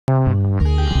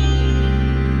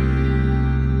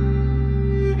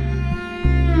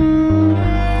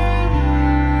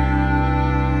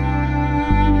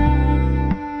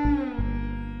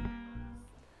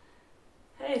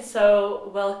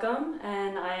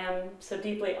so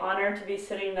deeply honored to be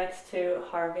sitting next to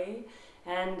Harvey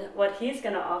and what he's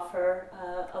going to offer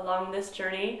along this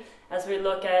journey as we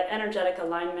look at energetic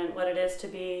alignment, what it is to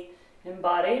be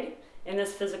embodied in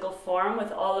this physical form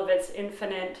with all of its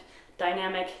infinite,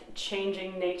 dynamic,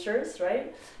 changing natures,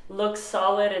 right? Looks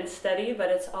solid and steady, but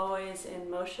it's always in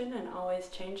motion and always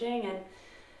changing, and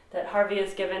that Harvey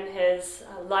has given his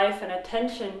life and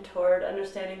attention toward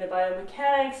understanding the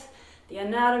biomechanics, the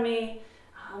anatomy,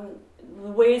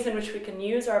 the ways in which we can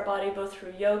use our body both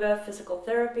through yoga, physical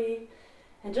therapy,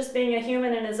 and just being a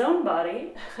human in his own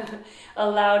body,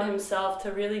 allowed himself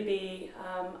to really be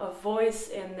a voice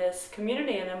in this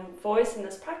community and a voice in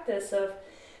this practice of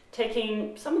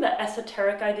taking some of the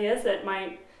esoteric ideas that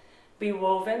might be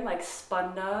woven, like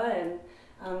spanda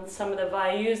and some of the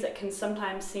vayus that can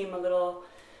sometimes seem a little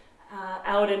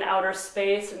out in outer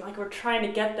space and like we're trying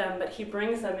to get them, but he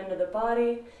brings them into the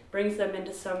body, brings them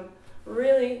into some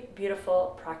really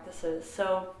beautiful practices.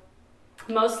 So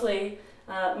mostly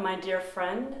my dear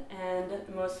friend, and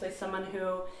mostly someone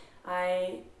who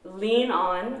I lean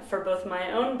on for both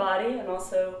my own body and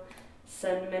also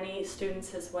send many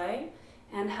students his way,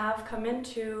 and have come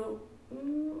into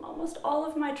almost all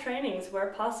of my trainings where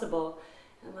possible,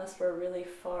 unless we're really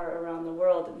far around the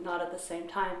world and not at the same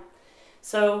time.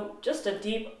 So just a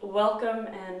deep welcome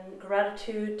and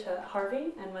gratitude to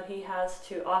Harvey and what he has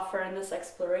to offer in this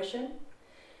exploration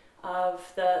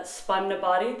of the spanda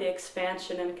body, the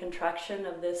expansion and contraction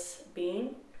of this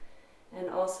being, and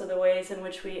also the ways in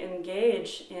which we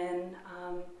engage in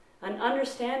an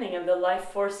understanding of the life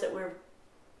force that we're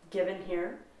given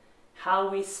here,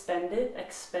 how we spend it,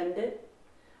 expend it,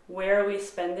 where we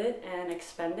spend it and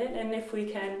expend it, and if we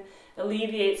can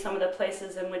alleviate some of the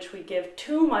places in which we give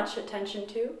too much attention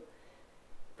to,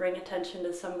 bring attention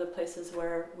to some of the places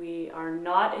where we are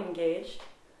not engaged.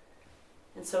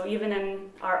 And so even in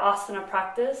our asana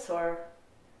practice or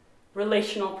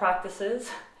relational practices,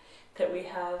 that we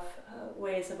have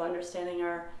ways of understanding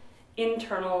our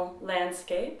internal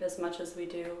landscape as much as we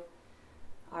do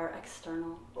our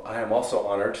external. I am also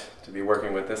honored to be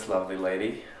working with this lovely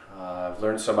lady. I've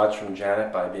learned so much from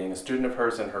Janet by being a student of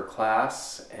hers in her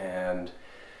class, and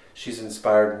she's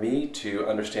inspired me to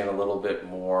understand a little bit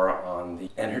more on the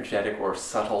energetic or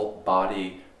subtle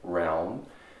body realm.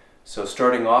 So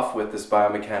starting off with this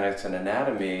biomechanics and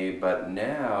anatomy, but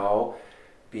now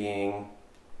being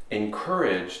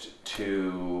encouraged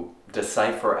to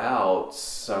decipher out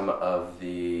some of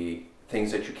the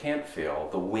things that you can't feel,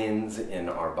 the winds in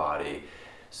our body.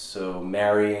 So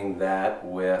marrying that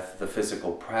with the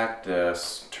physical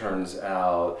practice, turns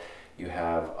out you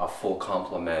have a full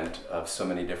complement of so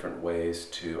many different ways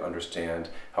to understand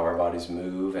how our bodies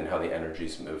move and how the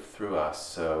energies move through us.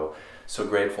 So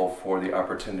grateful for the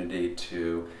opportunity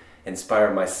to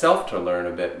inspire myself to learn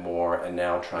a bit more, and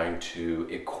now trying to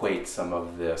equate some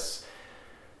of this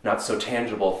not so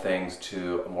tangible things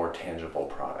to a more tangible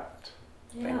product.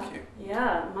 Yeah, thank you.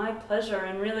 Yeah, my pleasure.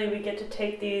 And really we get to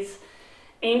take these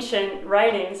ancient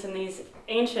writings and these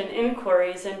ancient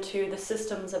inquiries into the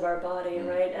systems of our body,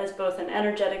 right? As both an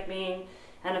energetic being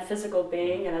and a physical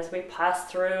being, and as we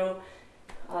pass through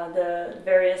the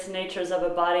various natures of a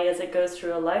body as it goes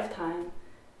through a lifetime.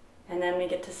 And then we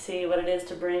get to see what it is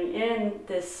to bring in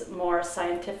this more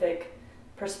scientific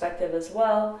perspective as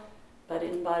well, but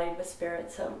embodied with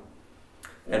spirit. So.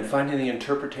 And finding the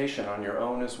interpretation on your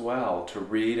own as well, to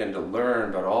read and to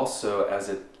learn, but also as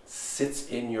it sits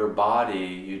in your body,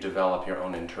 you develop your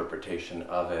own interpretation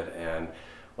of it, and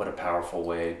what a powerful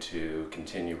way to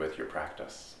continue with your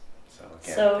practice. So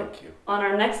again, thank you. On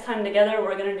our next time together,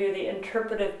 we're going to do the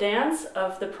interpretive dance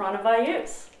of the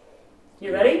pranavayus.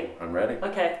 You ready? I'm ready.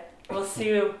 Okay, we'll see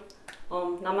you.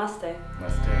 Namaste.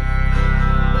 Namaste.